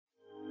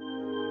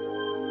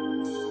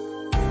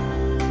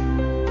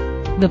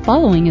The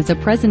following is a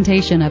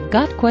presentation of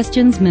Got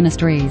Questions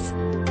Ministries.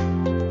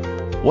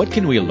 What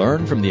can we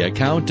learn from the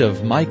account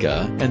of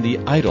Micah and the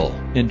idol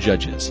in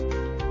Judges?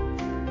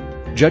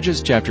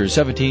 Judges chapters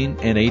 17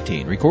 and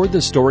 18 record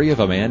the story of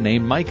a man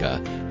named Micah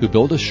who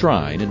built a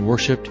shrine and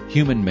worshipped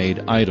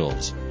human-made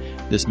idols.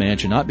 This man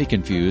should not be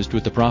confused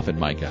with the prophet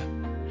Micah.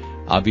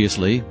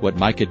 Obviously, what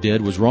Micah did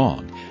was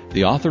wrong.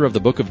 The author of the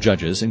book of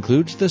Judges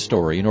includes the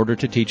story in order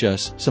to teach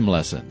us some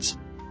lessons.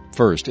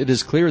 First, it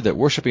is clear that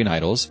worshiping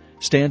idols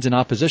stands in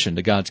opposition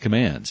to God's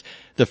commands.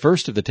 The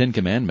first of the 10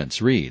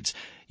 Commandments reads,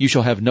 "You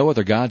shall have no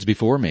other gods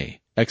before me,"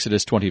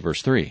 Exodus 20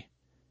 verse 3.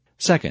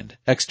 Second,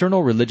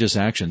 external religious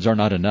actions are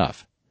not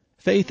enough.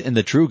 Faith in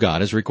the true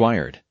God is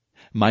required.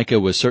 Micah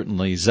was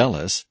certainly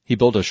zealous. He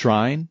built a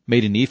shrine,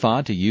 made an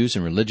ephod to use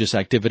in religious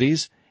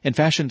activities, and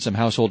fashioned some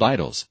household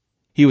idols.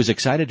 He was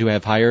excited to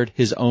have hired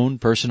his own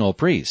personal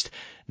priest.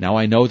 "Now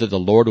I know that the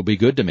Lord will be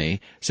good to me,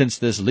 since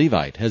this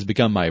Levite has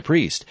become my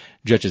priest,"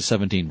 Judges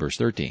 17 verse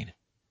 13.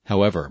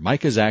 However,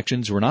 Micah's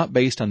actions were not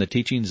based on the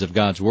teachings of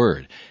God's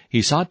Word.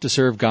 He sought to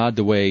serve God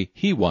the way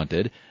he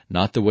wanted,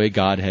 not the way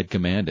God had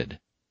commanded.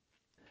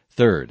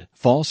 Third,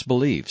 false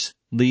beliefs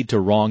lead to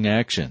wrong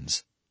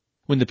actions.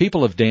 When the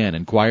people of Dan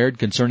inquired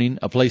concerning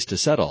a place to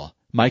settle,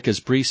 Micah's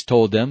priest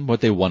told them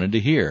what they wanted to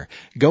hear.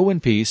 "Go in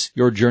peace,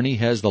 your journey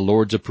has the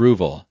Lord's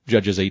approval,"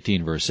 Judges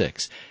 18 verse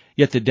 6.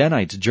 Yet the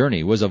Danites'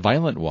 journey was a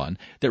violent one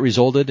that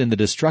resulted in the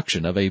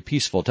destruction of a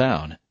peaceful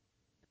town.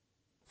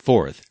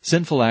 Fourth,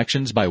 sinful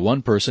actions by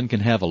one person can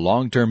have a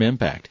long-term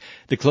impact.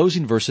 The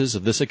closing verses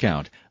of this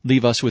account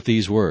leave us with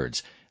these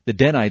words, "The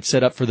Danites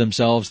set up for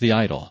themselves the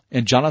idol,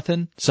 and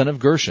Jonathan, son of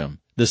Gershom,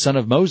 the son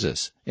of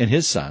Moses, and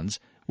his sons,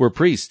 were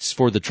priests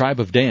for the tribe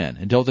of Dan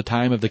until the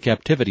time of the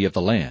captivity of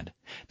the land.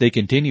 They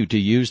continued to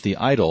use the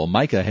idol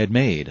Micah had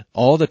made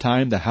all the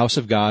time the house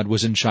of God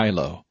was in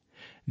Shiloh."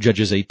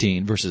 Judges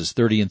 18 verses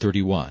 30 and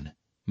 31.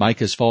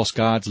 Micah's false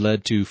gods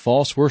led to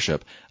false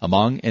worship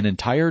among an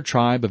entire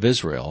tribe of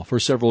Israel for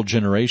several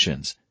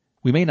generations.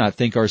 We may not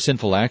think our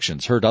sinful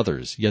actions hurt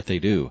others, yet they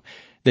do.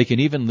 They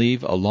can even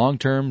leave a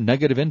long-term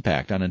negative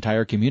impact on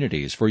entire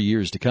communities for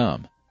years to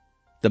come.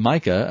 The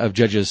Micah of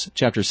Judges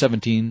chapter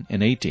 17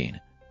 and 18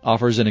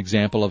 offers an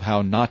example of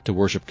how not to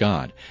worship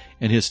God,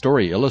 and his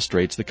story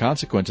illustrates the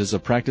consequences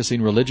of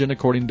practicing religion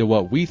according to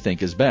what we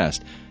think is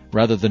best,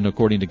 rather than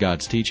according to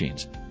God's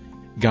teachings.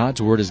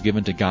 God's Word is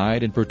given to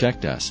guide and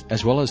protect us,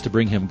 as well as to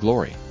bring Him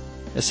glory.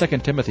 As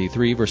 2 Timothy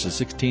 3 verses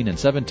 16 and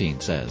 17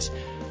 says,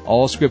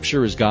 "All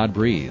Scripture is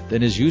God-breathed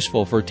and is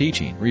useful for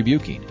teaching,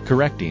 rebuking,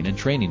 correcting, and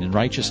training in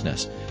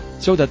righteousness,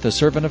 so that the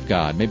servant of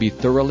God may be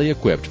thoroughly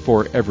equipped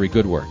for every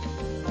good work."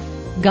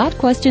 Got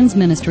Questions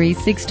Ministry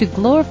seeks to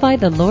glorify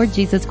the Lord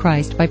Jesus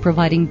Christ by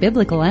providing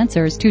biblical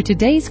answers to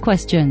today's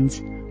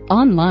questions.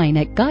 Online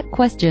at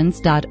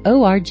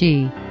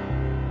gotquestions.org.